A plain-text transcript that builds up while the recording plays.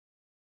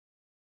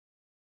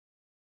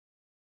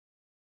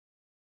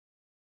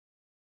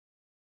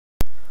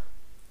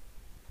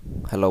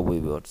Hello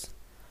viewers,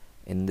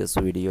 in this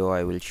video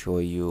I will show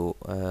you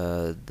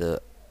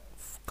the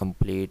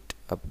complete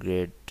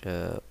upgrade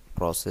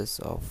process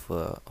of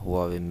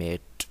Huawei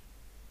Mate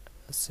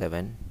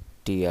 7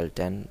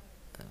 TL10.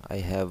 I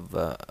have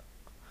a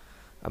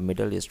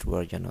Middle East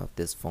version of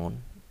this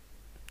phone.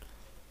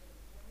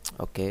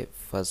 Okay,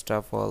 first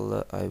of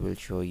all I will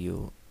show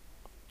you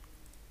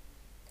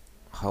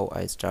how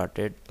I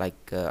started.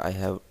 I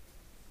have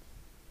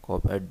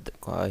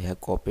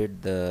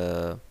copied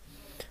the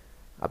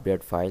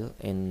update file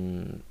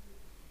in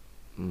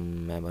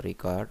memory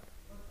card,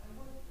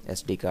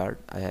 SD card.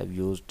 I have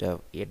used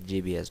 8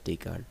 GB SD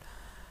card,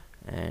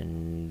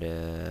 and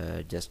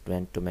just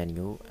went to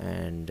menu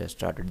and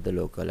started the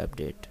local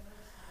update,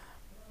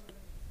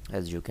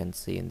 as you can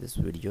see in this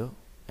video.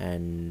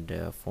 And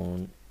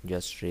phone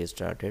just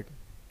restarted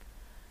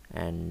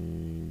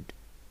and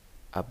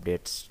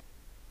updates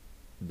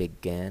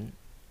began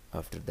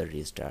after the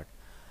restart.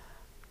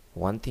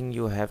 One thing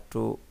you have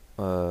to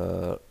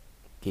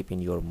keep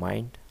in your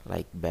mind,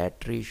 like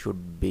battery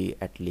should be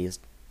at least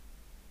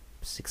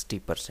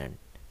 60%,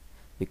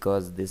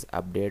 because this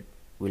update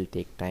will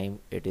take time.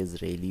 It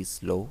is really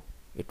slow.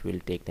 It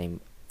will take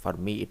time. For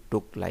me it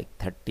took like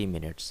 30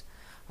 minutes,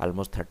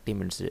 almost 30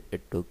 minutes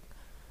it took.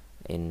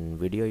 In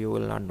video you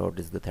will not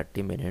notice the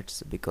 30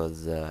 minutes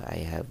because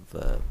I have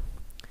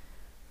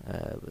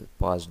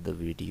paused the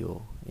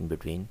video in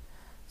between.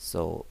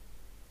 So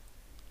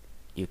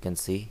you can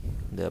see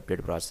the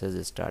update process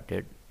is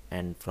started,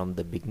 and from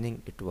the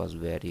beginning it was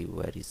very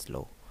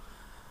slow.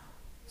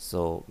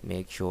 So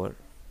make sure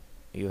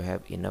you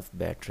have enough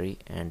battery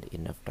and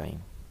enough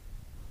time.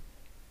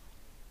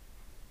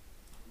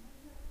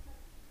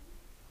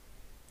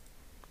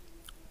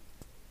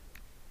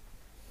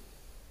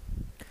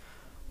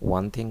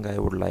 One thing I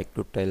would like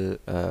to tell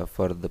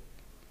for the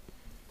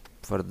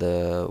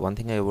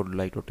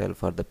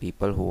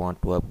people who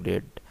want to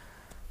upgrade,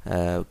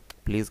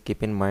 please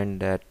keep in mind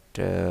that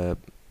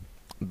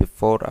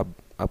before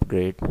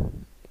upgrade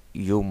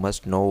you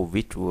must know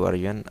which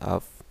version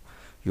of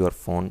your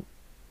phone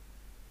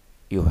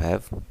you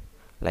have.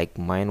 Like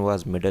mine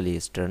was Middle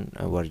Eastern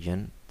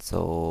version,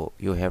 so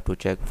you have to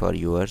check for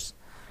yours.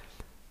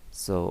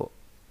 So,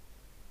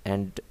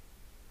 and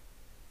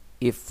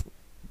if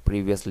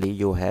previously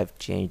you have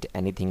changed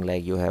anything,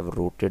 like you have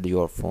rooted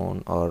your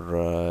phone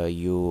or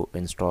you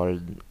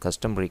installed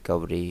custom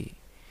recovery,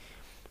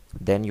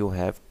 then you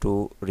have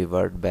to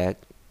revert back.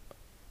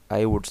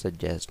 I would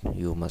suggest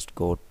you must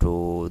go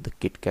to the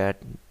KitKat,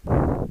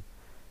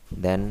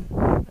 then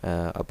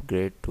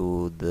upgrade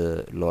to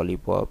the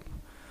Lollipop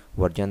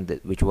version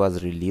which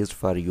was released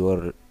for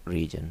your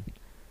region,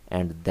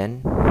 and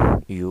then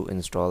you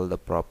install the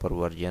proper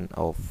version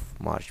of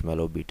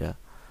Marshmallow beta.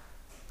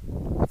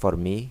 For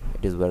me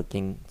it is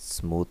working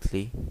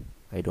smoothly.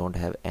 I don't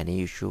have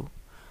any issue.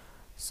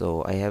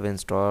 So I have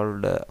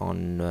installed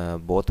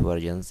on both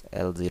versions,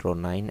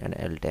 L09 and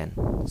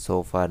L10.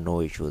 So far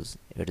no issues.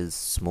 It is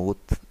smooth,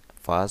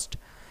 fast.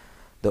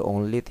 The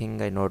only thing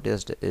I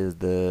noticed is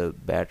the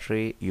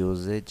battery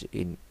usage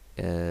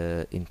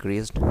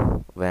increased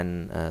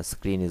when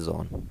screen is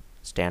on.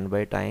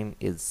 Standby time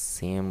is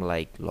same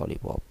like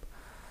Lollipop.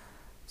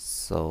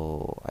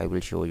 So I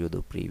will show you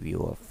the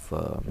preview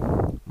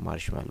of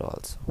Marshmallow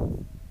also.